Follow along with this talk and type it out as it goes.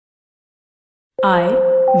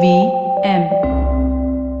IVM.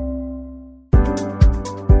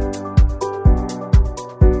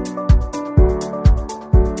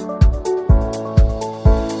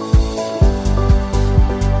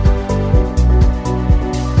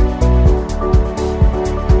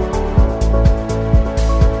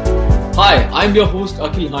 Hi, I'm your host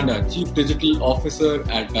Akhil Handa, Chief Digital Officer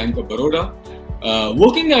at Bank of Baroda.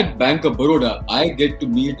 Working at Bank of Baroda, I get to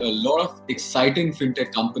meet a lot of exciting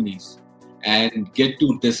fintech companies and get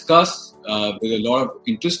to discuss with a lot of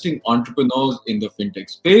interesting entrepreneurs in the fintech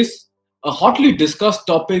space. A hotly discussed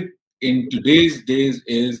topic in today's days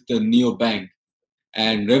is the neobank.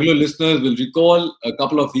 And regular listeners will recall a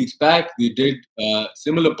couple of weeks back, we did a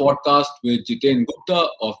similar podcast with Jiten Gupta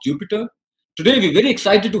of Jupiter. Today, we're very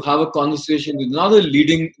excited to have a conversation with another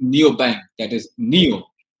leading neobank, that is Neo.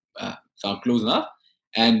 Sound close enough.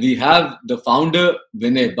 And we have the founder,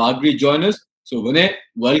 Vinay Bagri, join us. So, Vinay,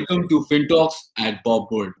 welcome to FinTalks at Bob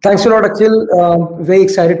Gold. Thanks a lot, Akhil. Very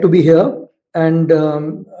excited to be here. And,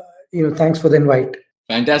 thanks for the invite.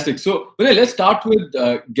 Fantastic. So, Vinay, let's start with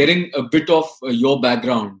getting a bit of your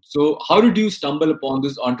background. So, how did you stumble upon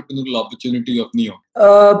this entrepreneurial opportunity of Neo?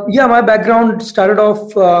 My background started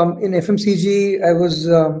off in FMCG. I was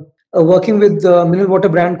working with a mineral water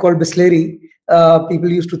brand called Bisleri. People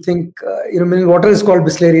used to think, mineral water is called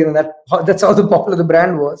Bisleri, and that's how popular the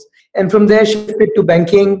brand was. And from there, shifted to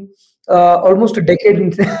banking, almost a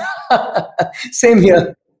decade. Same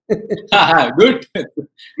here. Good.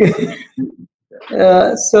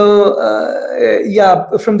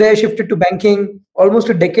 From there shifted to banking, almost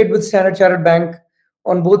a decade with Standard Chartered Bank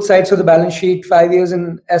on both sides of the balance sheet, 5 years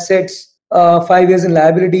in assets, 5 years in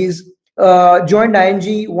liabilities. Joined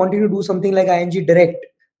ING, wanting to do something like ING Direct,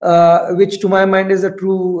 which to my mind is a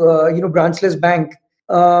true, branchless bank.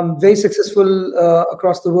 Very successful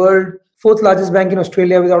across the world, fourth largest bank in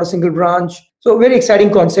Australia without a single branch. So very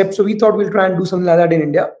exciting concept. So we thought we'll try and do something like that in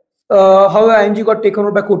India. However, ING got taken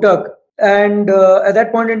over by Kotak. And at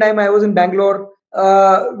that point in time, I was in Bangalore,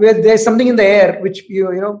 where there's something in the air, which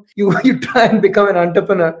you try and become an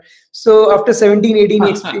entrepreneur. So after 17, 18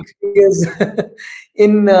 years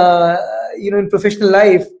in professional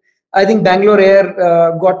life, I think Bangalore Air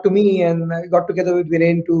got to me, and I got together with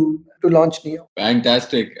Viren to launch Neo.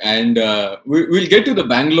 Fantastic. And we'll get to the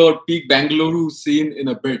peak Bangalore scene in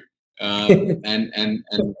a bit. But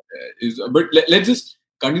let's just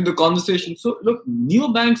continue the conversation. So, look,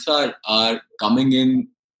 neobanks are coming in,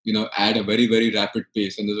 at a very, very rapid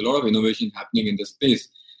pace, and there's a lot of innovation happening in this space.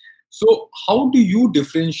 So, how do you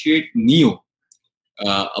differentiate Neo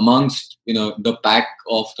amongst, the pack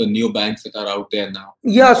of the neobanks that are out there now?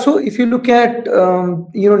 Yeah. So, if you look at,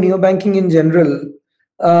 neobanking in general,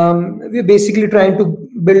 we're basically trying to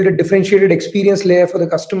build a differentiated experience layer for the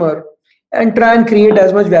customer and try and create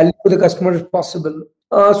as much value for the customer as possible.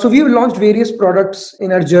 So we've launched various products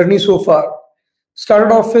in our journey so far.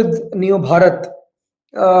 Started off with Neo Bharat,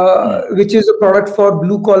 which is a product for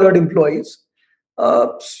blue-collared employees.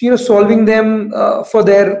 Solving them for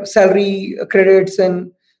their salary credits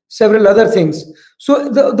and several other things. So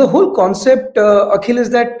the whole concept, Akhil, is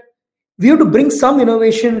that we have to bring some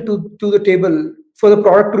innovation to the table for the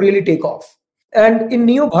product to really take off. And in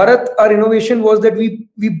Neo Bharat, our innovation was that we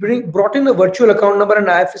brought in a virtual account number and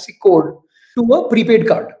IFSC code to a prepaid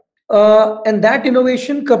card. And that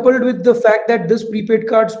innovation, coupled with the fact that this prepaid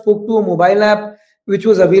card spoke to a mobile app, which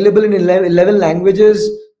was available in 11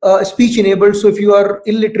 languages, speech enabled. So if you are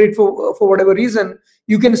illiterate for whatever reason,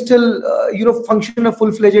 you can still, function a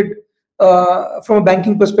full-fledged, from a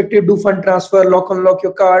banking perspective, do fund transfer, unlock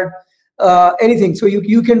your card, anything. So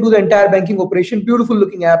you can do the entire banking operation. Beautiful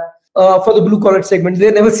looking app for the blue-collar segment.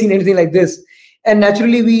 They've never seen anything like this. And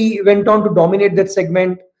naturally, we went on to dominate that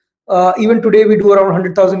segment. Even today, we do around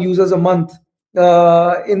 100,000 users a month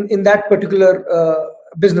in that particular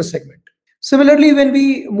business segment. Similarly, when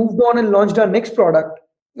we moved on and launched our next product,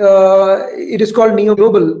 it is called Neo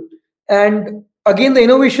Global. And again, the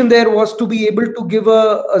innovation there was to be able to give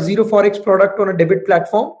a zero forex product on a debit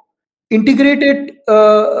platform, integrate it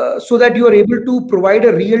so that you are able to provide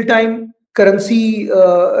a real-time currency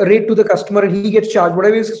rate to the customer, and he gets charged.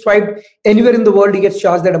 Whatever is swiped anywhere in the world, he gets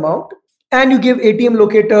charged that amount. And you give ATM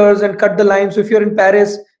locators and cut the line. So if you're in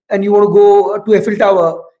Paris and you want to go to Eiffel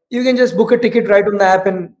Tower, you can just book a ticket right on the app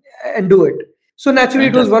and do it. So naturally,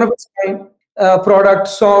 it was one of its kind product,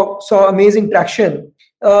 saw amazing traction.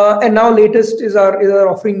 And now latest is our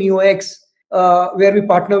offering Neo X, where we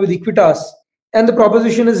partner with Equitas. And the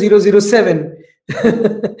proposition is 007.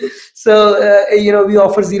 So, we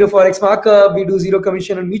offer zero forex markup, we do zero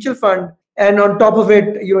commission on mutual fund. And on top of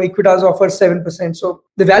it, Equitas offers 7%. So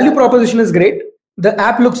the value proposition is great. The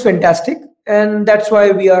app looks fantastic. and that's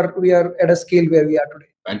why we are at a scale where we are today.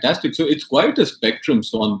 Fantastic. So it's quite a spectrum.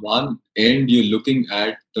 So on one end, you're looking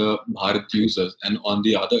at the Bharat users, and on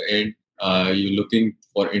the other end, you're looking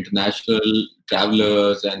for international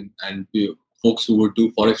travelers and folks who would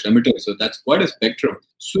do forex remittance. So that's quite a spectrum.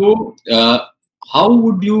 So how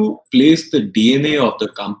would you place the DNA of the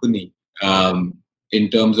company in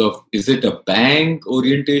terms of, is it a bank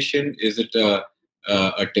orientation? Is it a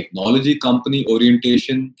technology company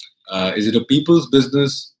orientation? Is it a people's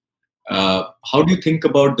business? How do you think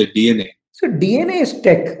about the DNA? So DNA is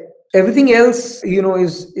tech. Everything else,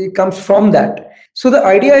 it comes from that. So the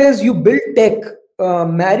idea is you build tech,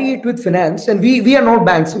 marry it with finance, and we are not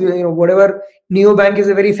banks. Whatever neobank is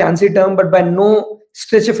a very fancy term, but by no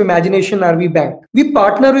stretch of imagination are we bank. We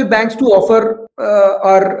partner with banks to offer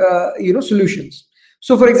our solutions.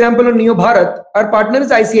 So, for example, on Neo Bharat, our partner is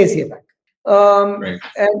ICICI Bank. Right.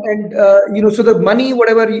 So the money,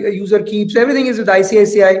 whatever user keeps, everything is with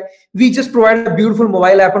ICICI. We just provide a beautiful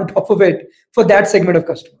mobile app on top of it for that segment of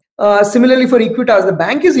customer. Similarly, for Equitas, the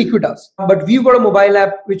bank is Equitas, but we've got a mobile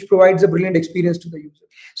app which provides a brilliant experience to the user.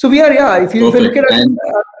 So we are, if you look at it,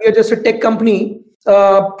 we are just a tech company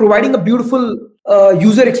providing a beautiful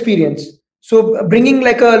user experience. So bringing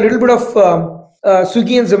like a little bit of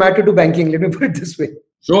Swiggy and Zomato to banking, let me put it this way.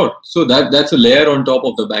 Sure. So that's a layer on top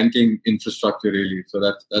of the banking infrastructure, really. So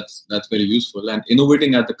that's very useful, and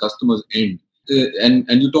innovating at the customer's end.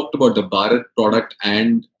 And you talked about the Bharat product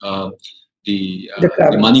and the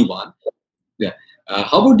money one. Yeah.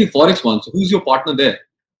 How about the forex one? So who's your partner there?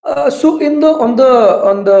 So on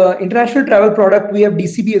the international travel product, we have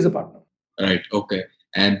DCB as a partner. Right. Okay.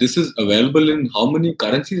 And this is available in how many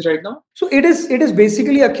currencies right now? So it is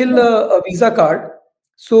basically, Akhil, a Visa card.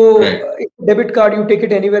 So debit card, you take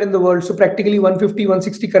it anywhere in the world. So practically 150,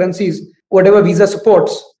 160 currencies, whatever Visa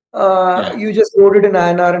supports, you just load it in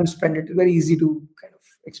INR and spend it. It's very easy to kind of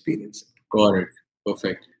experience it. Got it.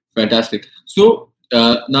 Perfect. Fantastic. So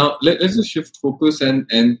now let's just shift focus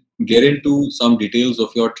and get into some details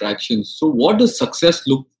of your traction. So what does success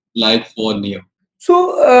look like for Neo?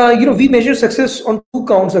 So, we measure success on two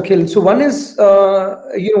counts, Akhil. So one is,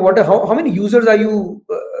 how many users are you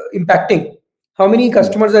impacting? How many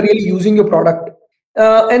customers are really using your product?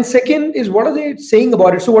 And second is, what are they saying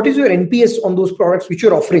about it? So what is your NPS on those products which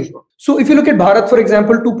you're offering? So if you look at Bharat, for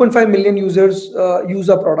example, 2.5 million users use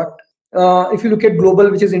our product. If you look at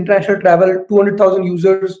global, which is international travel, 200,000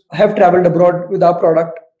 users have traveled abroad with our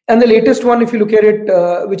product. And the latest one, if you look at it,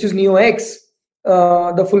 which is Neo X,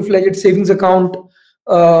 the full-fledged savings account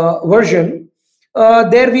version,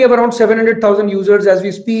 there we have around 700,000 users as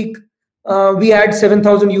we speak. We add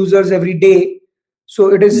 7,000 users every day.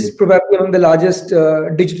 So it is probably among the largest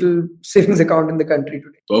digital savings account in the country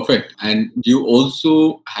today. Perfect. And you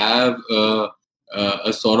also have a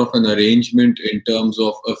sort of an arrangement in terms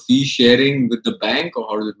of a fee sharing with the bank, or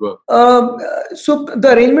how does it work? So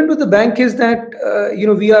the arrangement with the bank is that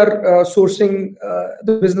we are sourcing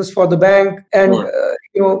the business for the bank, and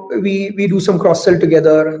we do some cross sell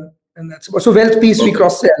together, and that's about. So wealth piece we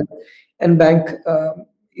cross sell, and bank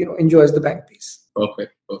enjoys the bank piece.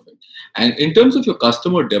 Perfect. And in terms of your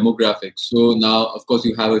customer demographics, so now of course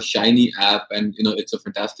you have a shiny app, and it's a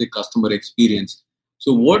fantastic customer experience.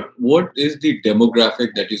 So what is the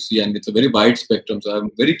demographic that you see? And it's a very wide spectrum. So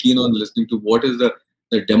I'm very keen on listening to what is the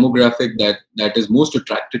demographic that is most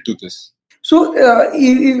attracted to this. So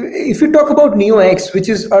if you talk about Neo X, which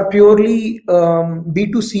is our purely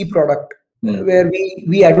B2C product, where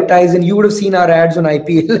we advertise, and you would have seen our ads on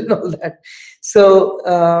IPL and all that. So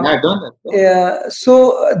I've done that. Yeah.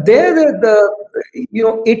 So there, the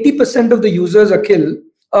 80% of the users, Akhil,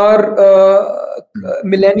 are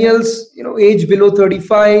millennials, age below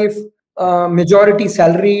 35, majority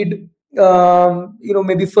salaried,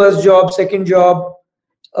 maybe first job, second job,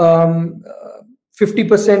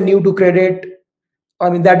 50% new to credit. I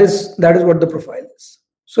mean, that is what the profile is.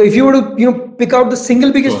 So if you were to pick out the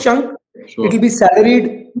single biggest chunk, it will be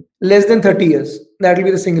salaried less than 30 years. That will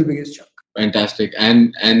be the single biggest chunk. Fantastic.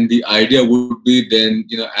 And the idea would be then,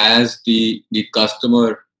 as the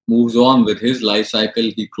customer moves on with his life cycle,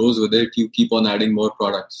 he grows with it, you keep on adding more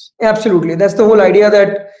products. Absolutely. That's the whole idea,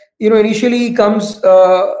 that initially he comes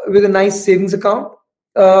with a nice savings account.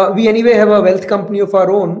 We anyway have a wealth company of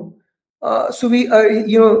our own. So we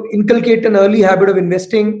inculcate an early habit of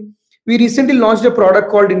investing. We recently launched a product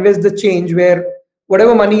called Invest the Change, where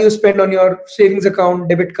whatever money you spend on your savings account,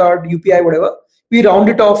 debit card, UPI, whatever, we round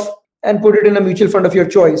it off and put it in a mutual fund of your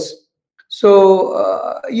choice.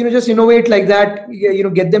 So, just innovate like that,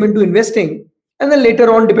 get them into investing. And then later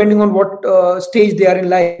on, depending on what stage they are in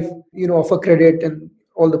life, offer credit and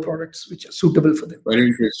all the products which are suitable for them. Very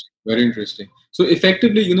interesting. Very interesting. So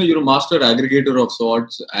effectively, you're a master aggregator of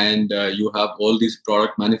sorts, and you have all these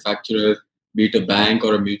product manufacturers, be it a bank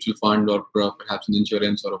or a mutual fund or perhaps an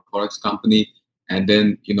insurance or a products company. And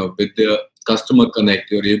then, with the customer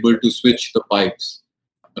connect, you're able to switch the pipes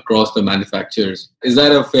across the manufacturers. Is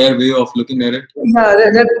that a fair way of looking at it? Yeah,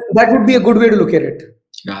 that would be a good way to look at it.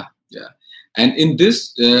 Yeah. And in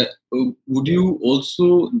this, would you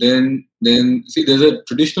also then see there's a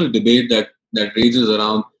traditional debate that rages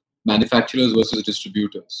around manufacturers versus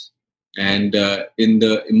distributors, and in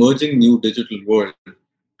the emerging new digital world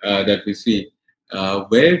that we see,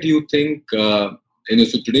 where do you think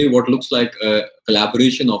so today what looks like a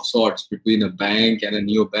collaboration of sorts between a bank and a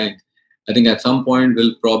neobank, I think at some point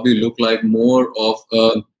will probably look like more of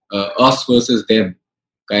us versus them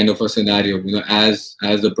kind of a scenario, as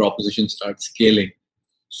the proposition starts scaling.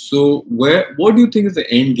 So what do you think is the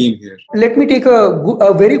end game here? Let me take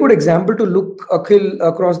a very good example to look, Akhil,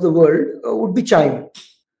 across the world would be Chime.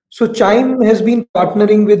 So Chime has been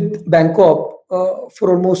partnering with Bancorp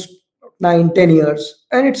for almost 9-10 years,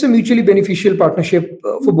 and it's a mutually beneficial partnership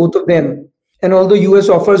for both of them. And although US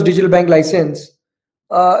offers digital bank license,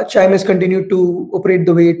 Chime has continued to operate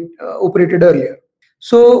the way it operated earlier.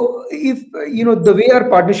 So if, the way our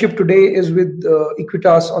partnership today is with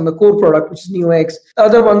Equitas on the core product, which is NeoX, the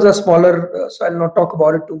other ones are smaller, so I'll not talk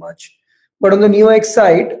about it too much. But on the NeoX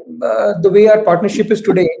side, the way our partnership is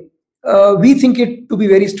today, we think it to be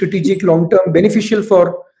very strategic, long-term, beneficial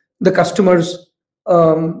for the customers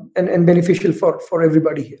and beneficial for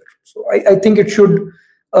everybody here. So I think it should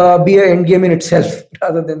be an end game in itself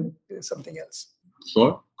rather than something else.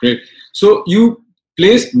 Sure, great. So you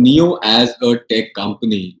placed Neo as a tech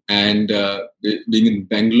company and being in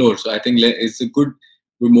Bangalore. So I think it's a good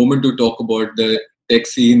moment to talk about the tech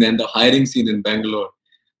scene and the hiring scene in Bangalore.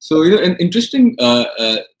 So, an interesting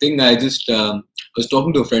thing, I just was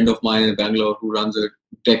talking to a friend of mine in Bangalore who runs a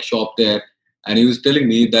tech shop there. And he was telling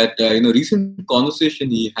me that, recent conversation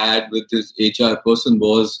he had with his HR person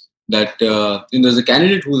was that, there's a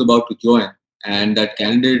candidate who was about to join, and that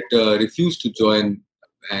candidate refused to join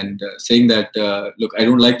and saying that, look, I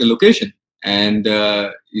don't like the location. And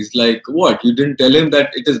he's like, what? You didn't tell him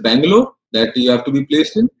that it is Bangalore that you have to be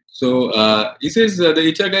placed in? So he says, the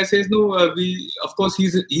HR guy says, no, of course,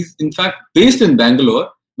 he's in fact based in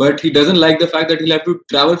Bangalore, but he doesn't like the fact that he'll have to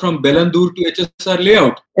travel from Bellandur to HSR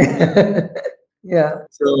layout. Yeah.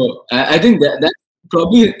 So I think that's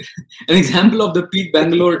probably an example of the peak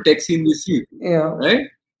Bangalore tech scene we see. Yeah. Right?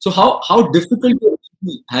 So how difficult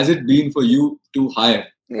has it been for you to hire?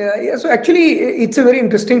 Yeah. So actually, it's a very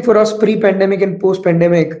interesting for us pre-pandemic and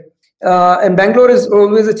post-pandemic. And Bangalore is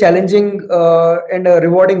always a challenging and a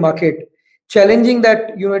rewarding market. Challenging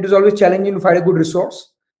that, it is always challenging to find a good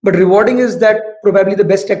resource. But rewarding is that probably the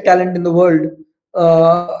best tech talent in the world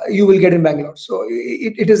you will get in Bangalore. So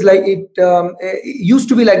it is like it used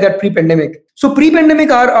to be like that pre-pandemic. So pre-pandemic,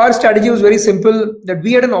 our strategy was very simple. That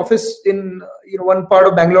we had an office in one part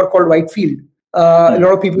of Bangalore called Whitefield. A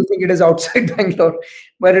lot of people think it is outside Bangalore,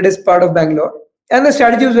 but it is part of Bangalore. And the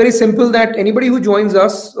strategy was very simple, that anybody who joins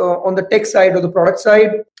us on the tech side or the product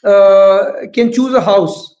side can choose a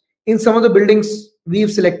house in some of the buildings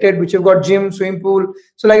we've selected, which have got gym, swimming pool.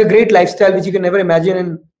 So like a great lifestyle, which you can never imagine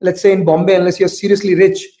in, let's say, in Bombay, unless you're seriously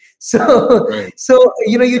rich. So, right.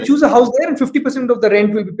 You choose a house there and 50% of the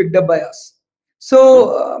rent will be picked up by us.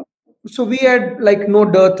 So we had like no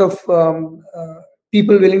dearth of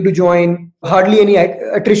people willing to join, hardly any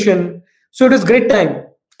attrition. So it was great time.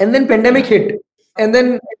 And then pandemic hit. And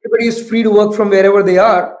then everybody is free to work from wherever they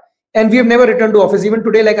are. And we have never returned to office. Even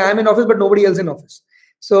today, like I am in office, but nobody else in office.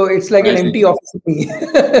 So it's like an empty office for me.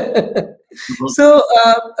 So,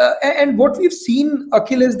 and what we've seen,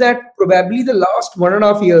 Akhil, is that probably the last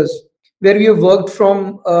 1.5 years where we have worked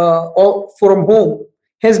from home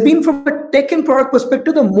has been, from a tech and product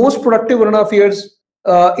perspective, the most productive 1.5 years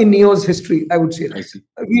in Neo's history, I would say.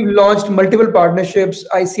 We've launched multiple partnerships.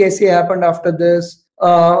 ICICI happened after this.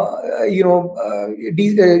 Your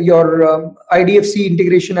IDFC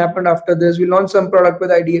integration happened after this. We launched some product with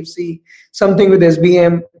IDFC, something with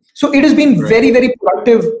SBM. So it has been very, very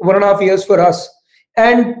productive 1.5 years for us.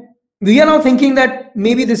 And we are now thinking that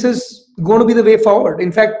maybe this is going to be the way forward.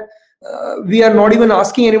 In fact, we are not even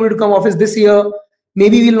asking anybody to come office this year.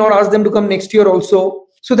 Maybe we'll not ask them to come next year also.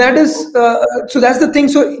 So that's the thing.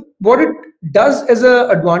 So what it does as an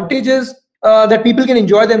advantage is that people can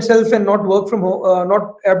enjoy themselves and not work from home,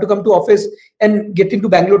 not have to come to office and get into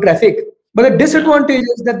Bangalore traffic. But the disadvantage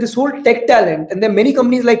is that this whole tech talent, and there are many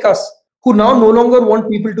companies like us who now no longer want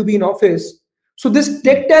people to be in office. So this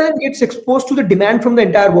tech talent gets exposed to the demand from the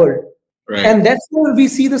entire world. Right. And that's where we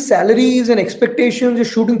see the salaries and expectations are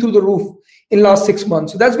shooting through the roof in last 6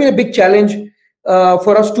 months. So that's been a big challenge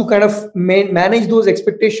for us to kind of manage those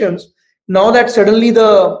expectations. Now that suddenly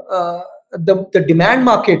the demand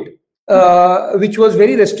market, which was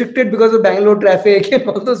very restricted because of Bangalore traffic and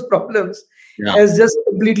all those problems, has just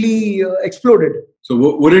completely exploded. So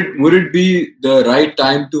would it be the right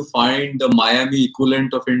time to find the Miami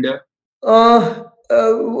equivalent of India?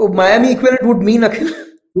 Miami equivalent would mean, Akhil?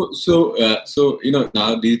 So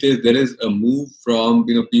now these days there is a move from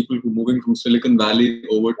people who are moving from Silicon Valley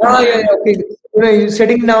over to Miami. Okay. You're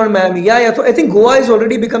setting down Miami. So I think Goa is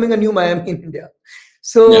already becoming a new Miami in India.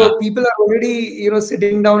 So people are already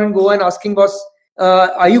sitting down in Goa and asking boss,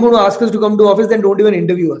 are you going to ask us to come to office? Then don't even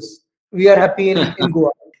interview us. We are happy in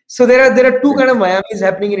Goa. So there are two kind of Miamis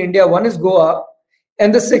happening in India. One is Goa,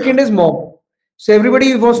 and the second is mom. So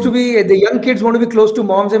everybody wants to be, the young kids want to be close to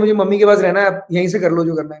moms. And mummy ke paas rehna hai, yahin se kar lo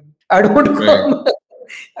jo karna hai. I don't want to come.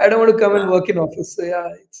 I don't want to come and work in office. So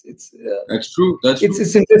it's that's true.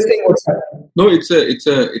 It's interesting what's happening. No, it's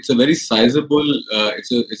a very sizable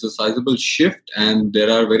it's a sizable shift, and there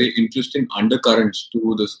are very interesting undercurrents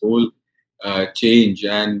to this whole change.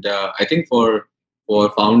 And I think for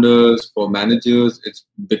founders, for managers, it's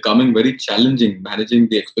becoming very challenging managing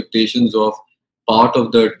the expectations of part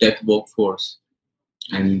of the tech workforce.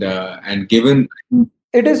 And given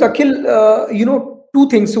it is, Akhil, two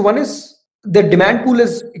things. So one is the demand pool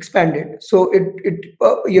is expanded, so it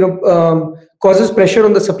causes pressure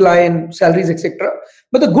on the supply and salaries, etc.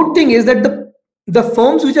 But the good thing is that the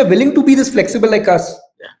firms which are willing to be this flexible like us,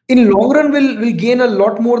 in long run will gain a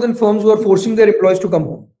lot more than firms who are forcing their employees to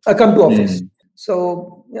come to office.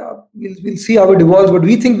 So we'll see how it evolves, but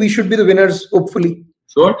we think we should be the winners, hopefully.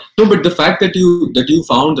 Sure. No, but the fact that you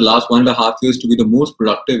found the last 1.5 years to be the most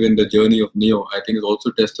productive in the journey of Neo, I think is also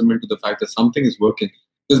testament to the fact that something is working.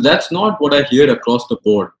 Because that's not what I hear across the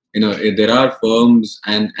board. There are firms,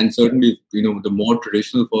 and certainly the more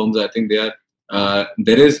traditional firms, I think there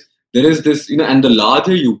is this, and the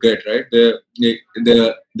larger you get, right, there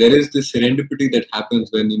is this serendipity that happens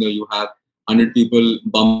when you have 100 people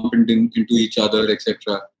bump into each other,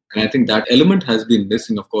 etc. And I think that element has been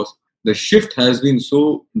missing. Of course, the shift has been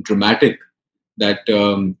so dramatic that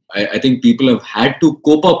I think people have had to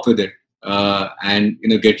cope up with it and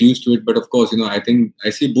get used to it. But of course, I think I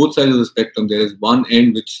see both sides of the spectrum. There is one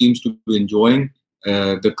end which seems to be enjoying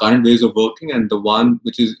the current ways of working, and the one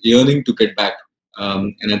which is yearning to get back.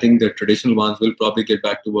 And I think the traditional ones will probably get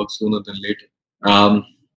back to work sooner than later.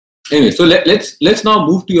 Anyway, so let's now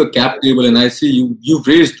move to your cap table, and I see you've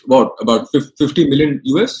raised about 50 million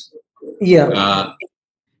US. Yeah.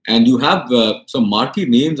 And you have some marquee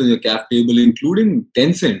names on your cap table, including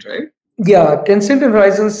Tencent, right? Yeah, Tencent and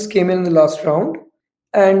Horizons came in the last round,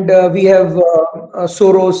 and we have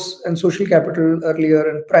Soros and Social Capital earlier,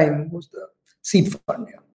 and Prime was the seed fund.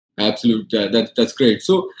 Yeah. Absolutely, that's great.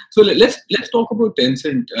 So let's talk about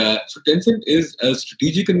Tencent. So Tencent is a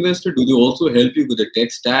strategic investor. Do they also help you with the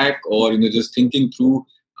tech stack, or just thinking through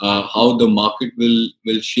how the market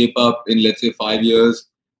will shape up in, let's say, 5 years?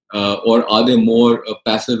 Or are they more a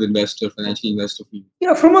passive investor, financial investor for you?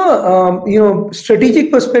 Yeah, from a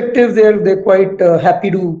strategic perspective, they're quite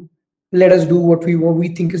happy to let us do what we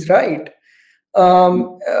think is right.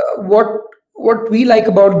 What we like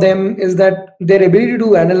about them is that their ability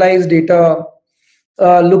to analyze data,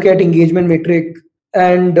 look at engagement metric,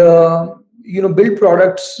 and build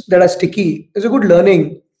products that are sticky is a good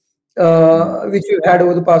learning, which we've had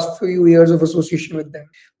over the past few years of association with them.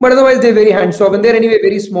 But otherwise, they're very hands-off, and they're anyway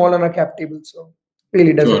very small on our cap table, so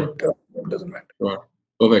really doesn't matter. Sure.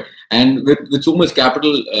 Perfect. And with so much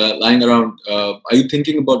capital lying around, are you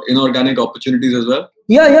thinking about inorganic opportunities as well?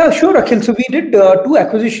 Yeah, sure, Akhil. So we did 2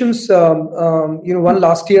 acquisitions. One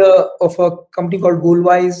last year of a company called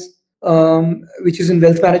Goalwise, which is in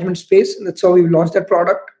wealth management space. And that's how we launched that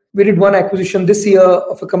product. We did 1 acquisition this year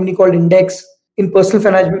of a company called Index in personal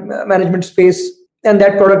management space, and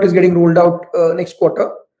that product is getting rolled out next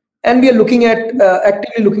quarter. And we are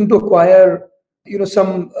actively looking to acquire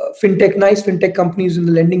some nice fintech companies in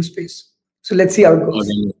the lending space. So let's see how it goes.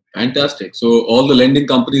 Okay. Fantastic. So all the lending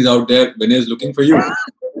companies out there, Vinay is looking for you.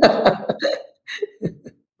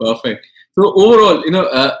 Perfect. So overall,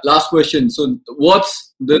 last question. So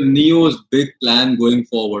what's the Neo's big plan going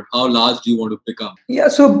forward? How large do you want to become? Yeah.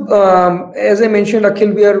 So as I mentioned,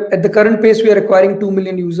 Akhil, we are at the current pace, we are acquiring 2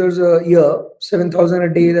 million users a year, 7,000 a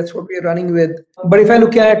day. That's what we are running with. But if I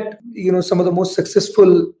look at, some of the most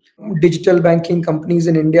successful digital banking companies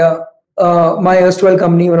in India, my erstwhile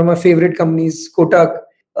company, one of my favorite companies, Kotak,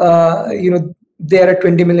 they are at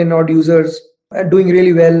 20 million odd users, doing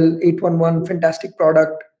really well. 811, fantastic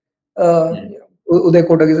product. Uday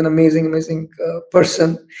Kotak is an amazing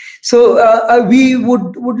person. So we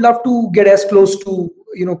would love to get as close to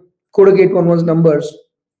Kotak 811's numbers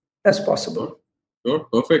as possible. Sure,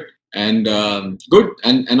 perfect. And good.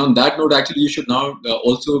 And on that note, actually, you should now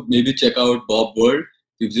also maybe check out Bob World.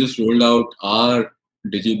 We've just rolled out our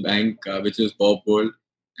DigiBank, which is Bob World,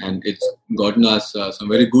 and it's gotten us some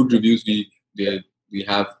very good reviews. We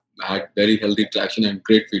have had very healthy traction and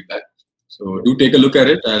great feedback. So do take a look at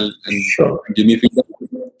it and give me feedback.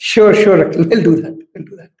 Sure, Akhil. We'll do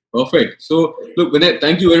that. Perfect. So, look, Vinay,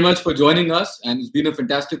 thank you very much for joining us, and it's been a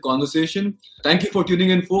fantastic conversation. Thank you for tuning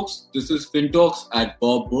in, folks. This is FinTalks at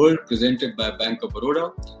Bob World, presented by Bank of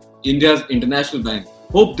Baroda, India's international bank.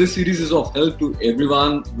 Hope this series is of help to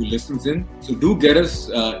everyone who listens in. So do get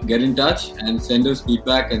in touch and send us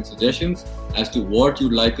feedback and suggestions as to what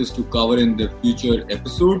you'd like us to cover in the future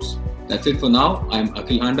episodes. That's it for now. I'm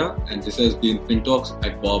Akhil Handa, and this has been FinTalks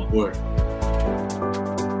at Bob World.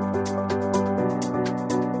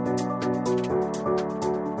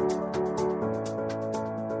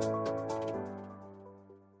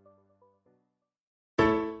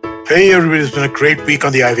 Hey everybody, it's been a great week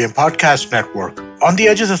on the IVM Podcast Network. On the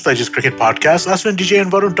Edges and Sledges Cricket Podcast, Aswin, DJ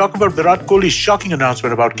and Varun talk about Virat Kohli's shocking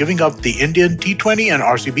announcement about giving up the Indian T20 and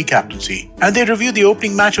RCB captaincy. And they review the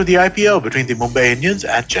opening match of the IPL between the Mumbai Indians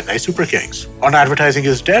and Chennai Super Kings. On Advertising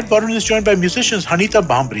is Dead, Varun is joined by musicians Hanita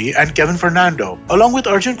Bhambri and Kevin Fernando, along with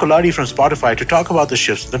Arjun Koladi from Spotify to talk about the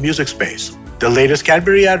shifts in the music space. The latest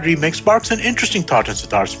Cadbury ad remix sparks an interesting thought in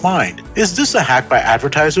Siddharth's mind. Is this a hack by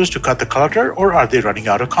advertisers to cut the clutter, or are they running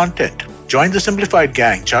out of content? Join the Simplified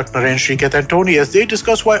gang, Chuck, Naren, Shrikeet and Tony as they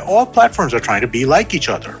discuss why all platforms are trying to be like each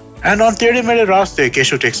other. And on Tere Mere Raste,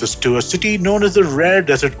 Keshu takes us to a city known as the Rare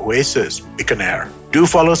Desert Oasis, Bikaner. Do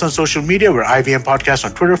follow us on social media. We're IVM Podcast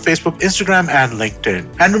on Twitter, Facebook, Instagram, and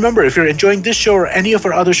LinkedIn. And remember, if you're enjoying this show or any of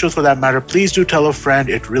our other shows for that matter, please do tell a friend.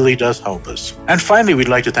 It really does help us. And finally, we'd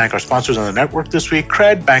like to thank our sponsors on the network this week,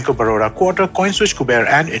 Cred, Bank of Baroda, Quota, CoinSwitch, Kuber,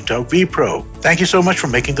 and Inter vPro. Thank you so much for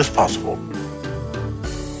making this possible.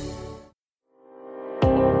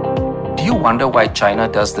 Do you wonder why China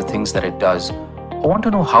does the things that it does? Or want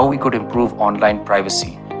to know how we could improve online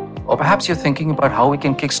privacy? Or perhaps you're thinking about how we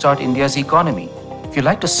can kickstart India's economy. If you'd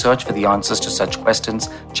like to search for the answers to such questions,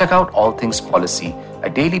 check out All Things Policy, a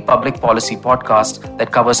daily public policy podcast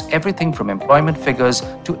that covers everything from employment figures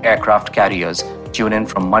to aircraft carriers. Tune in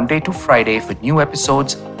from Monday to Friday for new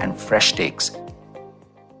episodes and fresh takes.